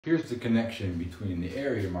Here's the connection between the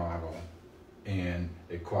area model and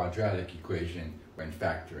a quadratic equation when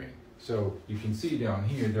factoring. So you can see down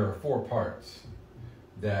here there are 4 parts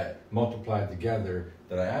that multiplied together,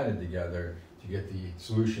 that I added together to get the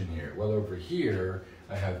solution here. Well, over here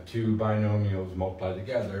I have 2 binomials multiplied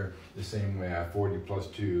together the same way I have 40 plus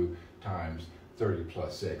 2 times 30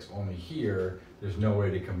 plus 6. Only here there's no way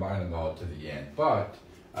to combine it all to the end. But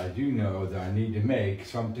I do know that I need to make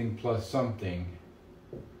something plus something,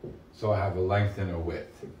 so I have a length and a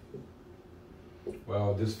width.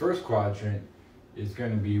 Well, this first quadrant is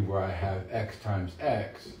going to be where I have x times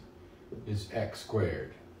x is x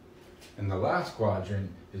squared. And the last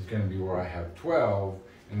quadrant is going to be where I have 12,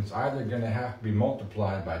 and it's either going to have to be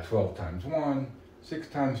multiplied by 12 times 1, 6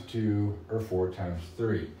 times 2, or 4 times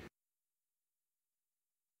 3.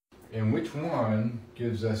 And which one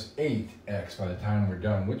gives us 8x by the time we're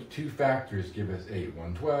done? Which 2 factors give us 8?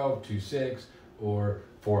 1, 12, 2, 6, or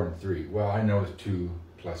 4 and 3? Well, I know it's 2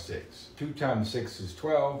 plus 6. 2 times 6 is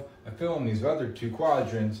 12. I fill in these other 2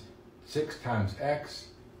 quadrants. 6 times x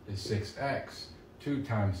is 6x. 2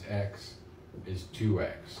 times x is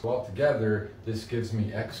 2x. So altogether, this gives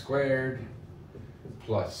me x squared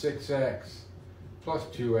plus 6x plus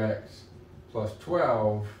 2x plus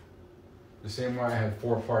 12. The same way I had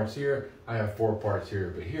 4 parts here, I have 4 parts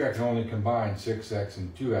here. But here I can only combine 6x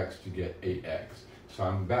and 2x to get 8x. So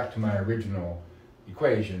I'm back to my original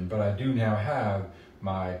equation, but I do now have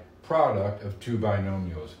my product of 2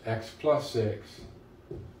 binomials, x plus 6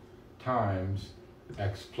 times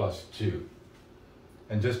x plus 2.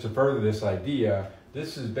 And just to further this idea,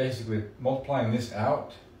 this is basically multiplying this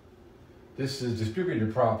out. This is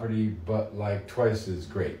distributive property, but like twice as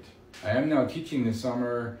great. I am now teaching this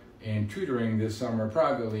summer and tutoring this summer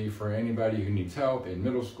privately for anybody who needs help in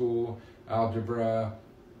middle school, algebra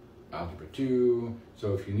 2.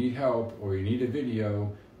 So if you need help or you need a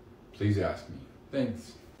video, please ask me.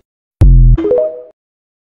 Thanks.